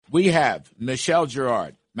We have Michelle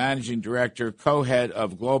Girard, Managing Director, Co-Head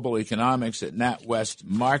of Global Economics at NatWest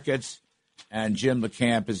Markets, and Jim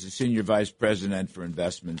LaCamp is the Senior Vice President for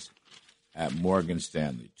Investments at Morgan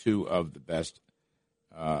Stanley. Two of the best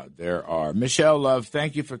there are. Michelle, love,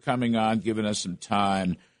 thank you for coming on, giving us some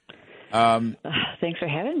time. Thanks for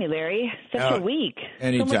having me, Larry. Such a week.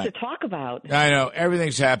 Anytime. So much to talk about. I know.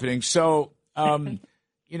 Everything's happening. So,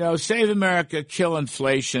 Save America, kill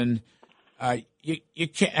inflation. You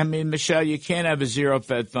can't. I mean, Michelle, you can't have a zero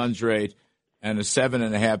Fed funds rate and a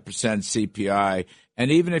 7.5% CPI. And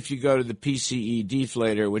even if you go to the PCE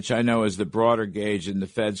deflator, which I know is the broader gauge and the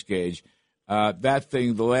Fed's gauge, that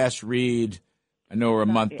thing, the last read, I know we're a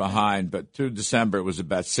month behind, but through December it was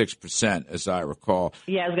about 6%, as I recall.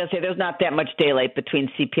 Yeah, I was going to say there's not that much daylight between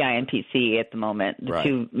CPI and PCE at the moment, the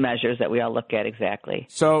two measures that we all look at exactly.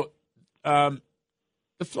 So the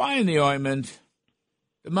fly in the ointment,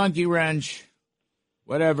 the monkey wrench,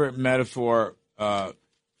 whatever metaphor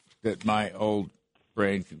that my old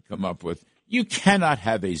brain can come up with, you cannot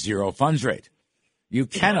have a zero funds rate. You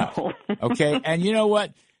cannot. No. Okay? And you know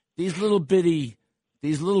what? These little bitty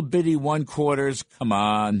 1/4s, come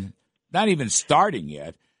on, not even starting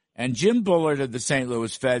yet. And Jim Bullard of the St.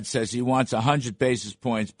 Louis Fed says he wants 100 basis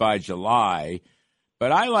points by July.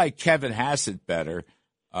 But I like Kevin Hassett better.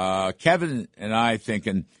 Kevin and I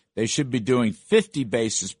thinking they should be doing 50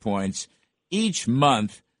 basis points each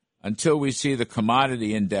month until we see the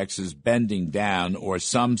commodity indexes bending down or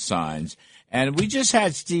some signs. And we just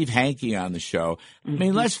had Steve Hanke on the show. I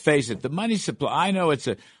mean, let's face it, the money supply, I know it's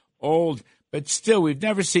old, but still, we've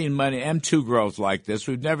never seen money, M2 growth like this.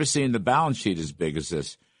 We've never seen the balance sheet as big as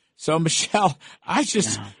this. So, Michelle, I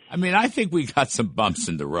think we got some bumps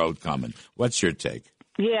in the road coming. What's your take?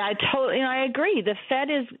 Yeah, I agree. The Fed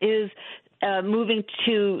is moving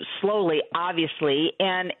too slowly, obviously,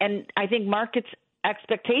 and I think markets'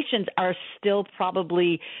 expectations are still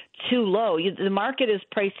probably too low. The market is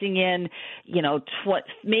pricing in,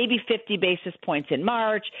 maybe 50 basis points in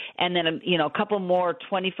March, and then a couple more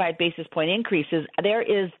 25 basis point increases. There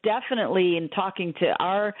is definitely, in talking to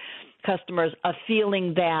our customers, a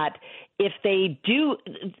feeling that if they do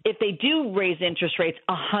raise interest rates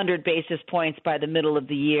 100 basis points by the middle of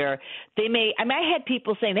the year, they may. I had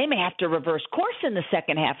people saying they may have to reverse course in the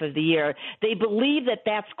second half of the year. They believe that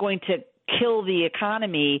that's going to kill the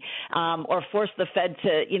economy, or force the Fed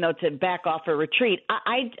to back off or retreat,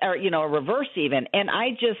 or reverse even. And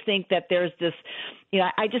I just think that there's this,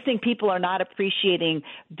 I just think people are not appreciating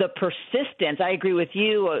the persistence. I agree with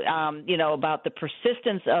you, about the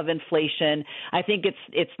persistence of inflation. I think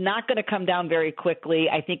it's not going to come down very quickly.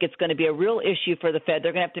 I think it's going to be a real issue for the Fed.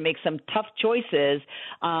 They're going to have to make some tough choices.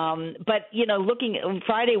 But looking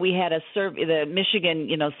Friday, we had a survey, the Michigan,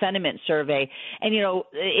 sentiment survey, and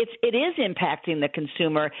it is impacting the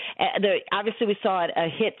consumer. Obviously, we saw a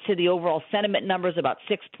hit to the overall sentiment numbers, about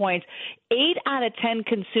 6 points. 8 out of 10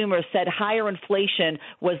 consumers said higher inflation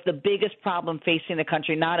was the biggest problem facing the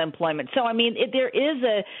country, not employment. So, there is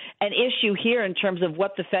an issue here in terms of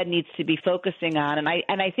what the Fed needs to be focusing on, and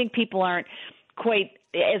I think people aren't quite,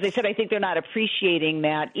 as I said, I think they're not appreciating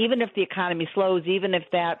that, even if the economy slows, even if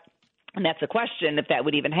that. And that's a question if that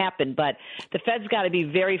would even happen. But the Fed's got to be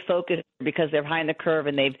very focused because they're behind the curve,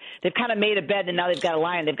 and they've kind of made a bed and now they've got to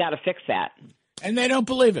lie, and they've got to fix that. And they don't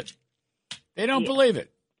believe it. They don't believe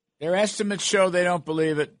it. Their estimates show they don't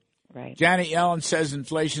believe it. Right. Janet Yellen says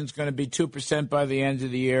inflation's going to be 2% by the end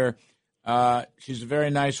of the year. She's a very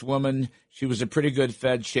nice woman. She was a pretty good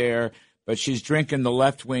Fed chair, but she's drinking the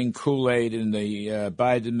left-wing Kool-Aid in the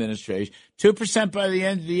Biden administration. 2% by the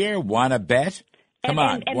end of the year. Want to bet? Come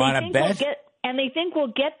on, want to bet? And they think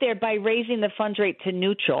we'll get there by raising the funds rate to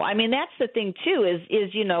neutral. That's the thing, too,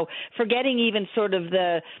 is forgetting even sort of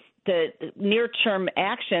the near-term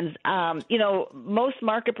actions. Most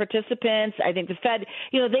market participants, I think the Fed,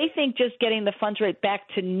 they think just getting the funds rate back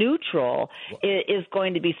to neutral is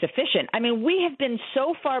going to be sufficient. We have been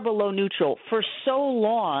so far below neutral for so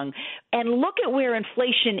long, and look at where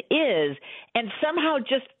inflation is, and somehow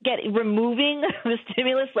just removing the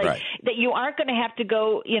stimulus, that you aren't going to have to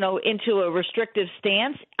go, into a restrictive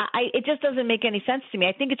stance. It just doesn't make any sense to me.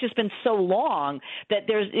 I think it's just been so long that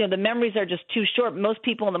there's, the memories are just too short. Most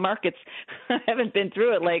people in the markets haven't been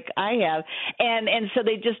through it like I have, and so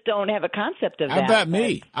they just don't have a concept of that. How about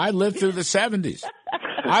me? I lived through the 70s.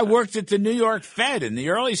 I worked at the New York Fed in the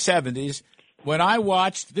early 70s when I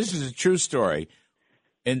watched, this is a true story,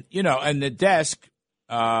 and, and the desk,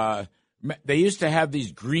 they used to have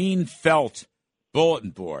these green felt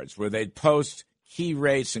bulletin boards where they'd post key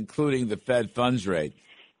rates, including the Fed funds rate.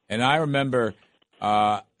 And I remember,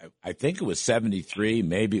 I think it was 73,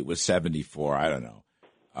 maybe it was 74, I don't know.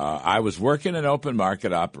 I was working in open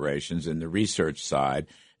market operations in the research side,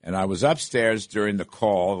 and I was upstairs during the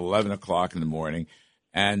call at 11 o'clock in the morning,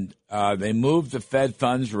 and they moved the Fed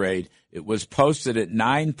funds rate. It was posted at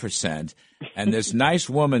 9%, and this nice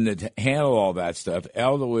woman that handled all that stuff,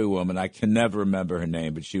 elderly woman, I can never remember her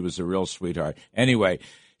name, but she was a real sweetheart. Anyway,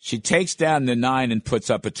 she takes down the 9 and puts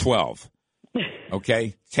up a 12.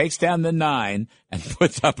 Okay? Takes down the 9 and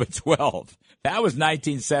puts up a 12. That was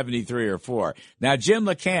 1973 or 4. Now, Jim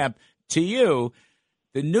LaCamp, to you,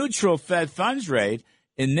 the neutral Fed funds rate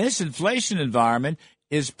in this inflation environment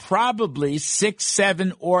is probably 6,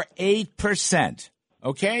 7, or 8%.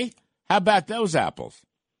 Okay? How about those apples?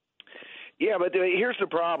 Yeah, but here's the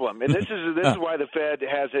problem, and this is why the Fed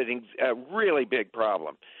has a really big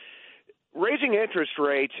problem. Raising interest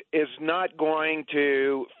rates is not going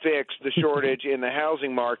to fix the shortage in the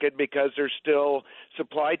housing market because there's still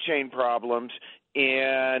supply chain problems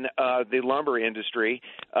in the lumber industry.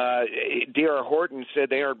 D.R. Horton said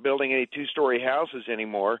they aren't building any two-story houses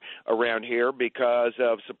anymore around here because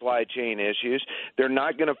of supply chain issues. They're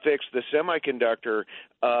not going to fix the semiconductor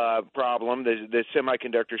problem, the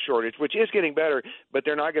semiconductor shortage, which is getting better, but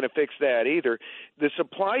they're not going to fix that either. The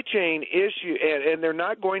supply chain issue, and they're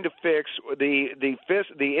not going to fix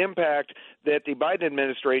the impact that the Biden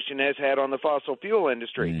administration has had on the fossil fuel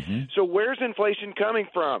industry. Mm-hmm. So where's inflation coming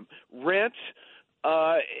from? Rents,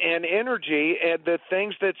 and energy, and the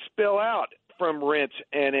things that spill out from rent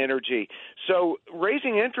and energy. So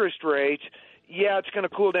raising interest rates, yeah, it's going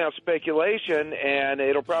to cool down speculation, and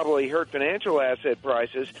it'll probably hurt financial asset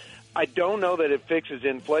prices. I don't know that it fixes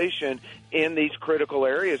inflation in these critical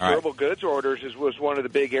areas. Durable goods orders was one of the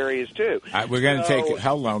big areas, too. All right, we're going to take –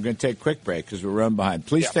 how long? We're going to take a quick break because we're running behind.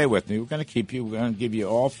 Please stay with me. We're going to keep you – we're going to give you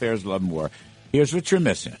all fares, love, and war. Here's what you're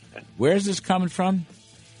missing. Where's this coming from?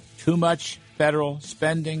 Too much federal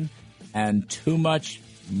spending and too much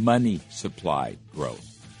money supply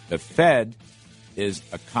growth. The Fed is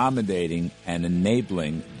accommodating and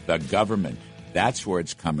enabling the government. That's where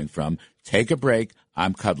it's coming from. Take a break.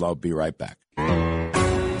 I'm Kudlow. Be right back.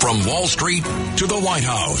 From Wall Street to the White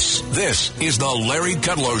House, this is the Larry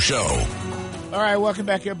Kudlow Show. All right, welcome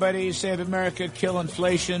back, everybody. Save America, Kill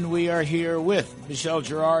Inflation. We are here with Michelle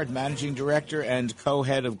Girard, Managing Director and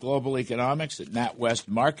Co-Head of Global Economics at NatWest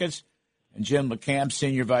Markets, and Jim LaCamp,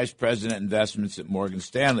 Senior Vice President, Investments at Morgan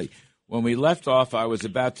Stanley. When we left off, I was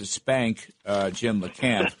about to spank Jim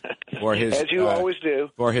LaCamp for his, as you always do,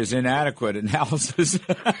 for his inadequate analysis.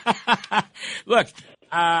 Look,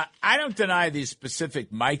 I don't deny these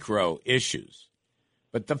specific micro issues,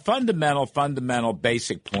 but the fundamental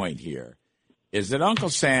basic point here is that Uncle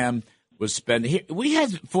Sam was spending. We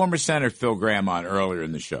had former Senator Phil Gramm on earlier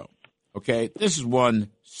in the show. Okay, this is one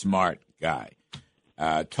smart guy.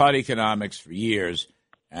 Taught economics for years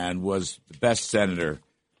and was the best senator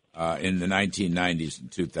in the 1990s and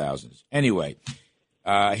 2000s. Anyway,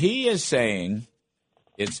 he is saying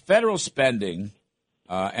it's federal spending,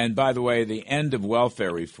 and by the way, the end of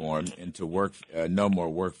welfare reform into no more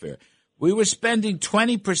workfare. We were spending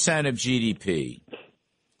 20% of GDP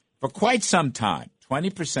for quite some time,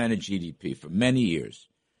 20% of GDP for many years.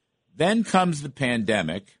 Then comes the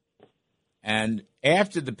pandemic, and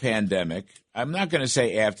after the pandemic, I'm not going to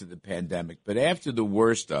say after the pandemic, but after the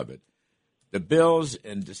worst of it, the bills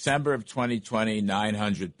in December of 2020,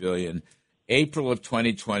 $900 billion, April of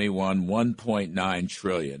 2021, $1.9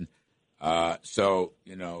 trillion. So,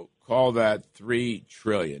 call that $3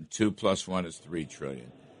 trillion. 2 plus 1 is $3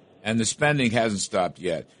 trillion. And the spending hasn't stopped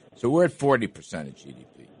yet. So we're at 40% of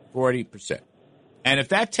GDP, 40%. And if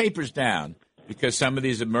that tapers down, because some of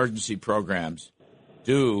these emergency programs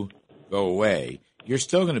do go away, you're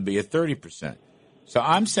still going to be at 30%. So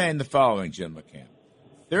I'm saying the following, Jim LaCamp.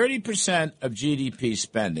 30% of GDP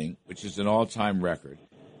spending, which is an all-time record.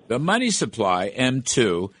 The money supply,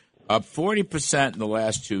 M2, up 40% in the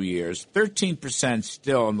last 2 years, 13%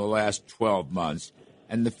 still in the last 12 months.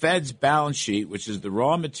 And the Fed's balance sheet, which is the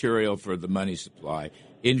raw material for the money supply,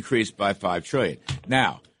 increased by $5 trillion.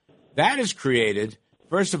 Now, that has created,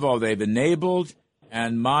 first of all, they've enabled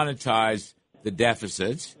and monetized the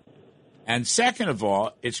deficits. And second of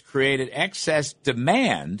all, it's created excess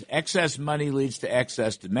demand. Excess money leads to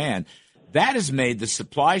excess demand. That has made the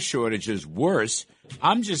supply shortages worse.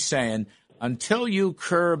 I'm just saying, until you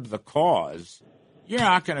curb the cause, you're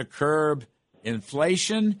not going to curb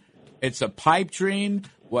inflation. It's a pipe dream.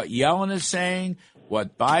 What Yellen is saying,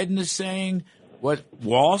 what Biden is saying, what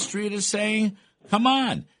Wall Street is saying. Come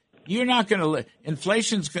on. You're not going to –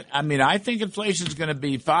 inflation's – I think inflation's going to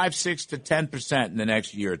be 5, 6 to 10% in the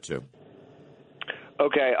next year or two.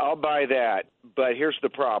 Okay, I'll buy that, but here's the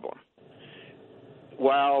problem.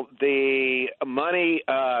 while the money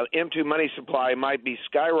M2 money supply might be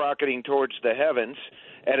skyrocketing towards the heavens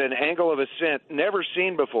at an angle of ascent never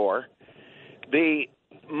seen before, the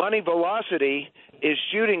money velocity is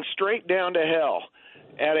shooting straight down to hell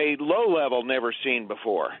at a low level never seen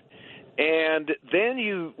before. And then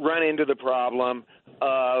you run into the problem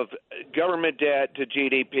of government debt to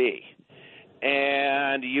GDP.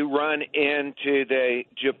 And you run into the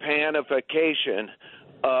Japanification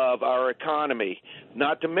of our economy,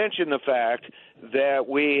 not to mention the fact that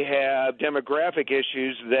we have demographic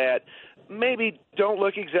issues that maybe don't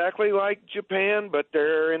look exactly like Japan, but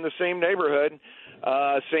they're in the same neighborhood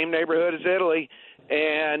as Italy.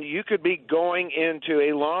 And you could be going into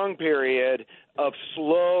a long period of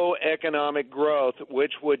slow economic growth,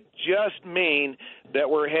 which would just mean that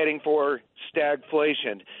we're heading for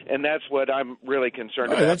stagflation. And that's what I'm really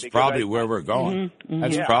concerned about. That's probably where we're going.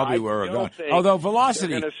 That's probably where we're going. Although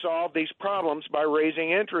velocity... They're going to solve these problems by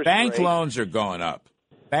raising interest rates. Bank loans are going up.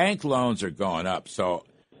 Bank loans are going up. So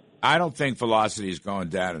I don't think velocity is going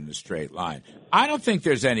down in a straight line. I don't think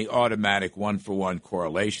there's any automatic one-for-one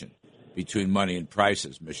correlation between money and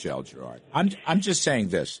prices, Michelle Girard. I'm just saying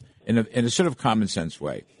this in a sort of common sense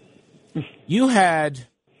way. You had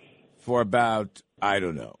for about, I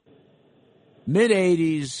don't know,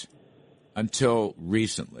 mid-'80s until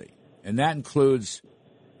recently, and that includes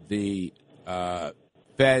the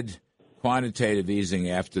Fed quantitative easing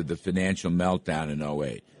after the financial meltdown in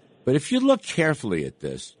 2008. But if you look carefully at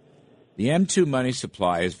this, the M2 money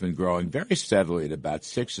supply has been growing very steadily at about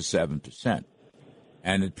 6 or 7%.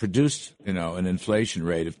 And it produced, an inflation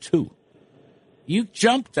rate of 2%. You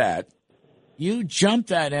jumped that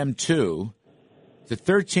M2 to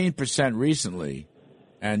 13% recently,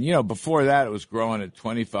 and before that it was growing at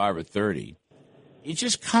 25 or 30. It's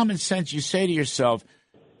just common sense. You say to yourself,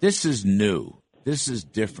 "This is new. This is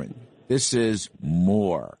different. This is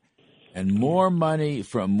more, and more money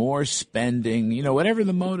from more spending. Whatever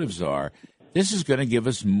the motives are." This is going to give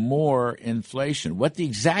us more inflation. What the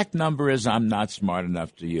exact number is, I'm not smart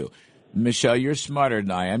enough to you. Michelle, you're smarter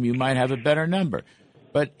than I am. You might have a better number.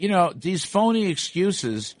 But, these phony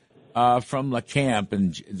excuses from LaCamp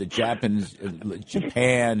and the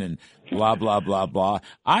Japan and blah, blah, blah, blah.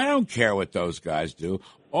 I don't care what those guys do.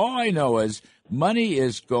 All I know is money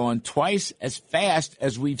is going twice as fast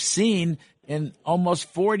as we've seen in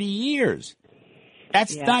almost 40 years.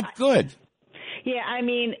 That's not good. Yeah, I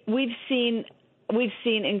mean, we've seen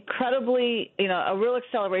incredibly, a real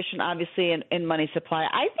acceleration, obviously, in money supply.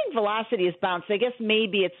 I think velocity is bounced. I guess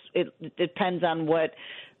maybe it depends on what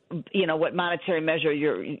monetary measure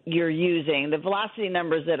you're using. The velocity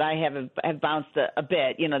numbers that I have bounced a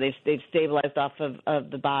bit. They've stabilized off of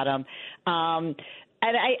the bottom. And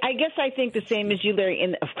I guess I think the same as you,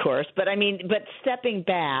 Larry, of course. But stepping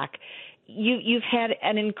back, you've had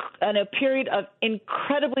a period of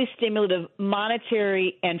incredibly stimulative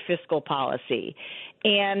monetary and fiscal policy,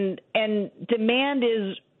 and demand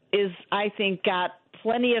is I think got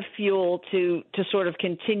plenty of fuel to sort of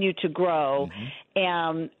continue to grow.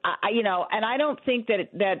 And I don't think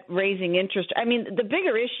that raising interest. I mean, the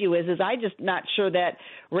bigger issue is I'm just not sure that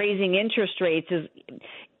raising interest rates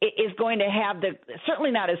is going to have certainly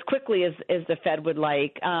not as quickly as the Fed would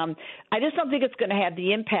like. I just don't think it's going to have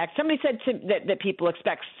the impact. Somebody said that people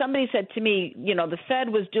expect. Somebody said to me, the Fed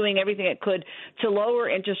was doing everything it could to lower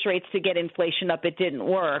interest rates to get inflation up. It didn't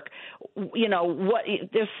work.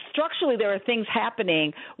 Structurally there are things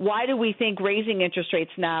happening. Why do we think raising interest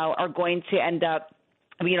rates now are going to end up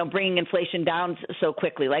bringing inflation down so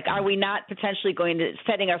quickly? Like, are we not potentially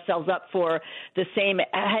setting ourselves up for the same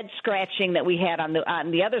head scratching that we had on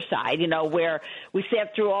the other side, where we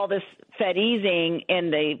sat through all this Fed easing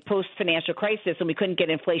in the post-financial crisis and we couldn't get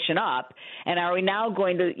inflation up? And are we now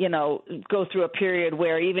going to, go through a period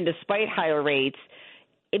where even despite higher rates,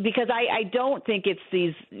 because I don't think it's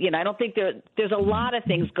these, I don't think there's a lot of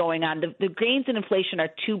things going on. The gains in inflation are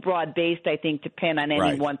too broad-based, I think, to pin on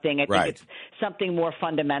any one thing. I think it's something more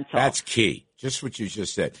fundamental. That's key, just what you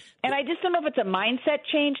just said. And I just don't know if it's a mindset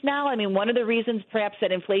change now. I mean, one of the reasons perhaps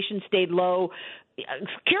that inflation stayed low,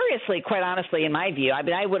 curiously, quite honestly, in my view,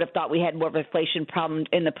 I would have thought we had more of an inflation problem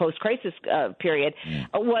in the post-crisis period,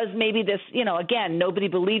 was maybe this, again, nobody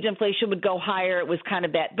believed inflation would go higher. It was kind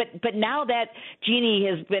of that. But now that genie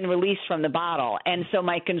has been released from the bottle. And so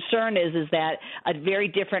my concern is that a very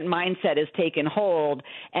different mindset has taken hold,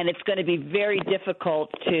 and it's going to be very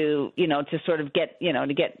difficult to sort of get,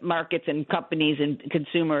 to get markets and companies and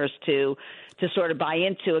consumers to sort of buy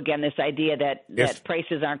into, again, this idea that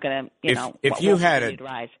prices aren't going to, if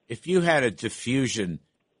you had a diffusion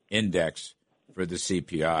index for the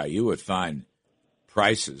CPI, you would find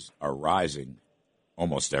prices are rising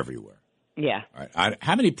almost everywhere. Yeah. All right.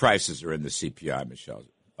 How many prices are in the CPI, Michelle?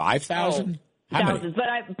 5,000? Thousands,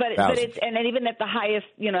 but it's and even at the highest,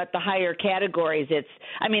 at the higher categories, at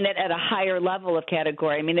a higher level of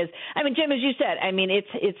category. Jim, as you said,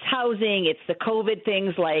 it's housing, it's the COVID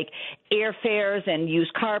things like airfares and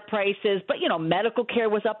used car prices, but medical care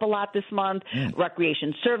was up a lot this month,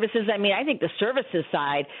 recreation services. I think the services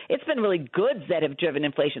side, it's been really goods that have driven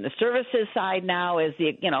inflation. The services side now is the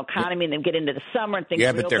economy, and then get into the summer and things.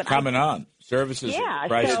 Yeah, but they're coming on. Services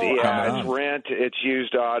prices are coming on. It's rent, it's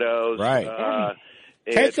used autos, right.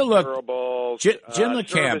 Take a look, durables, Jim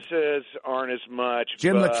LaCamp. Services aren't as much.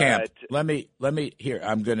 Jim LaCamp, let me here.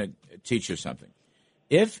 I'm going to teach you something.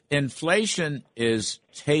 If inflation is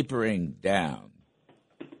tapering down,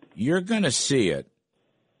 you're going to see it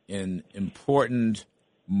in important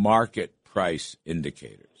market price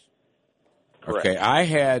indicators. Correct. Okay, I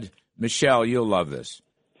had Michelle. You'll love this.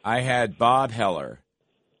 I had Bob Heller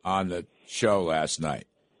on the show last night.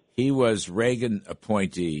 He was Reagan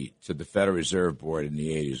appointee to the Federal Reserve Board in the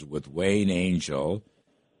 80s with Wayne Angel,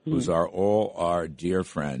 who's our dear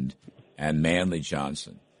friend, and Manley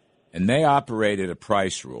Johnson. And they operated a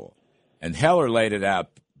price rule. And Heller laid it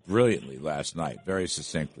out brilliantly last night, very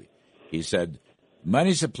succinctly. He said,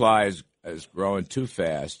 money supply is growing too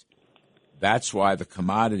fast. That's why the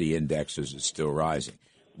commodity indexes are still rising.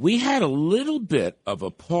 We had a little bit of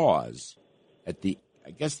a pause at the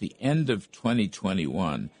end of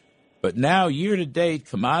 2021. But now, year-to-date,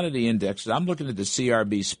 commodity indexes, I'm looking at the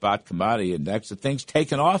CRB spot commodity index, the thing's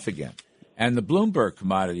taken off again. And the Bloomberg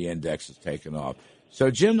commodity index has taken off. So,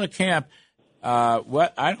 Jim LaCamp, I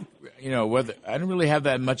don't really have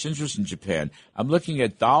that much interest in Japan. I'm looking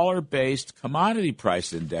at dollar-based commodity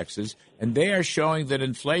price indexes, and they are showing that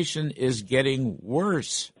inflation is getting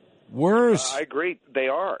worse. I agree, they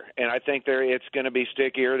are, and I think it's going to be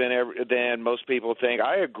stickier than most people think.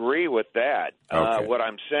 I agree with that. Okay. What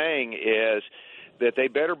I'm saying is that they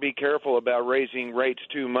better be careful about raising rates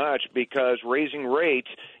too much, because raising rates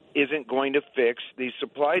isn't going to fix these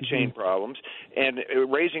supply chain problems, and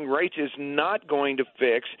raising rates is not going to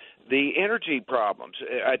fix the energy problems.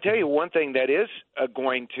 I tell you one thing that is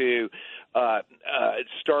going to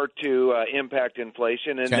start to impact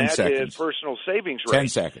inflation, and that is personal savings rates. 10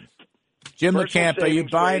 seconds. Jim LaCamp, are you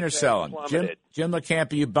buying or selling? Jim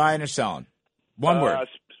LaCamp, are you buying or selling? One word.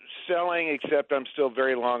 Selling, except I'm still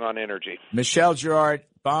very long on energy. Michelle Girard,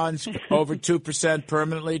 bonds over 2%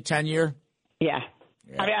 permanently, 10-year? Yeah.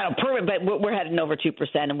 I don't permanent, but we're heading over 2%,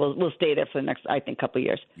 and we'll stay there for the next, I think, couple of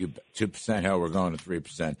years. 2%, hell, we're going to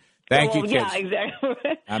 3%. Thank you, kids. Yeah, exactly.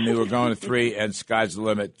 We're going to 3, and sky's the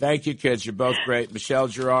limit. Thank you, kids. You're both great. Michelle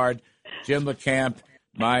Girard, Jim LaCamp,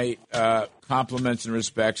 my compliments and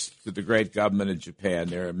respects to the great government of Japan.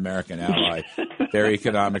 They're an American ally. Their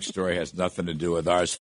economic story has nothing to do with ours.